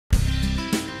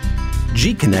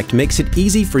G-Connect makes it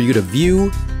easy for you to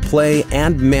view, play,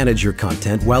 and manage your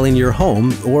content while in your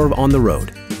home or on the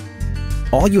road.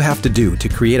 All you have to do to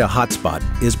create a hotspot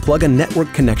is plug a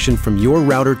network connection from your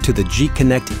router to the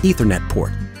G-Connect Ethernet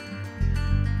port.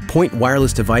 Point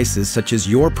wireless devices such as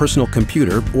your personal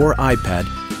computer or iPad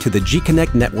to the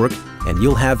G-Connect network and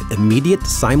you'll have immediate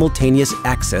simultaneous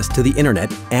access to the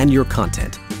internet and your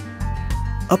content.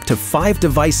 Up to 5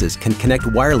 devices can connect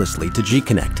wirelessly to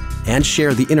G-Connect and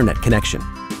share the internet connection.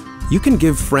 You can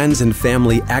give friends and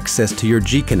family access to your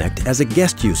G-Connect as a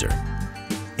guest user.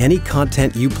 Any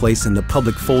content you place in the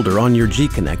public folder on your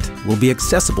G-Connect will be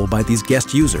accessible by these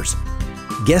guest users.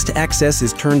 Guest access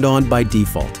is turned on by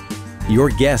default. Your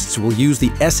guests will use the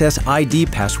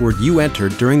SSID password you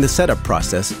entered during the setup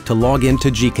process to log into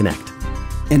G-Connect.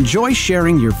 Enjoy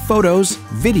sharing your photos,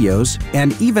 videos,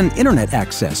 and even internet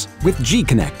access with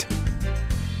G-Connect.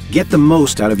 Get the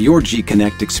most out of your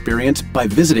G-Connect experience by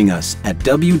visiting us at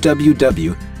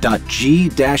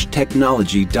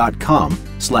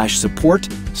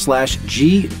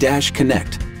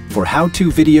www.g-technology.com/support/G-Connect for how-to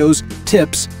videos,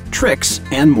 tips, tricks,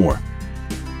 and more.